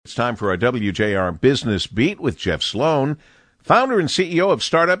It's time for our WJR Business Beat with Jeff Sloan, founder and CEO of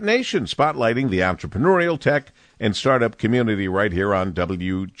Startup Nation, spotlighting the entrepreneurial tech and startup community right here on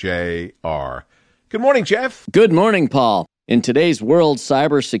WJR. Good morning, Jeff. Good morning, Paul. In today's world,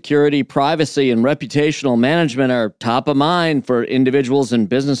 cybersecurity, privacy, and reputational management are top of mind for individuals and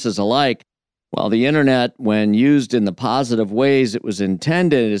businesses alike. While the internet, when used in the positive ways it was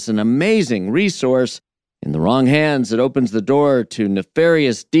intended, is an amazing resource, in the wrong hands, it opens the door to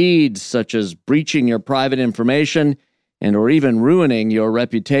nefarious deeds such as breaching your private information and or even ruining your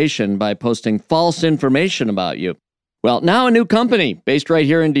reputation by posting false information about you. Well, now a new company based right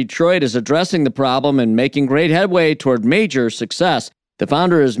here in Detroit is addressing the problem and making great headway toward major success. The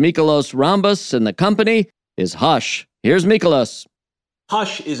founder is Michalos Rambas, and the company is Hush. Here's Michalos.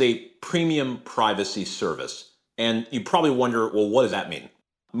 Hush is a premium privacy service. And you probably wonder, well, what does that mean?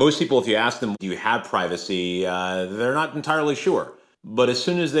 Most people, if you ask them, do you have privacy, they're not entirely sure. But as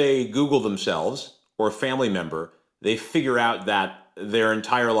soon as they Google themselves or a family member, they figure out that their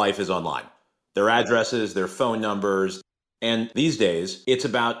entire life is online. Their addresses, their phone numbers. And these days, it's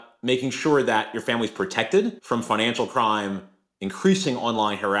about making sure that your family's protected from financial crime, increasing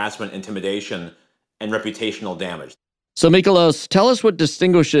online harassment, intimidation, and reputational damage. So, Michalos, tell us what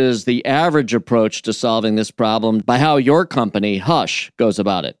distinguishes the average approach to solving this problem by how your company, Hush, goes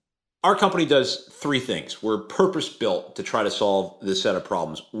about it. Our company does three things. We're purpose-built to try to solve this set of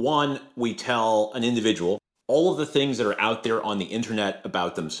problems. One, we tell an individual all of the things that are out there on the internet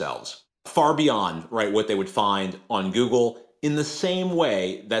about themselves, far beyond, right, what they would find on Google, in the same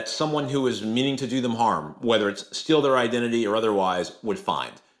way that someone who is meaning to do them harm, whether it's steal their identity or otherwise, would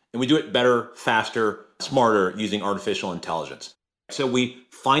find. And we do it better, faster, smarter using artificial intelligence. So we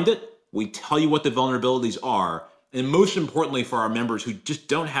find it, we tell you what the vulnerabilities are, and most importantly for our members who just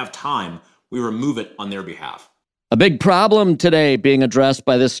don't have time, we remove it on their behalf. A big problem today being addressed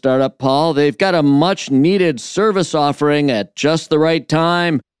by this startup, Paul. They've got a much-needed service offering at just the right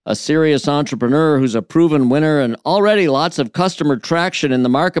time, a serious entrepreneur who's a proven winner, and already lots of customer traction in the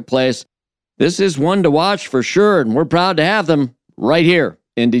marketplace. This is one to watch for sure, and we're proud to have them right here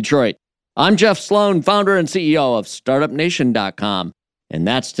in Detroit. I'm Jeff Sloan, founder and CEO of StartupNation.com, and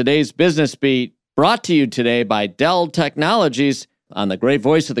that's today's Business Beat, brought to you today by Dell Technologies on the great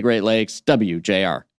voice of the Great Lakes, WJR.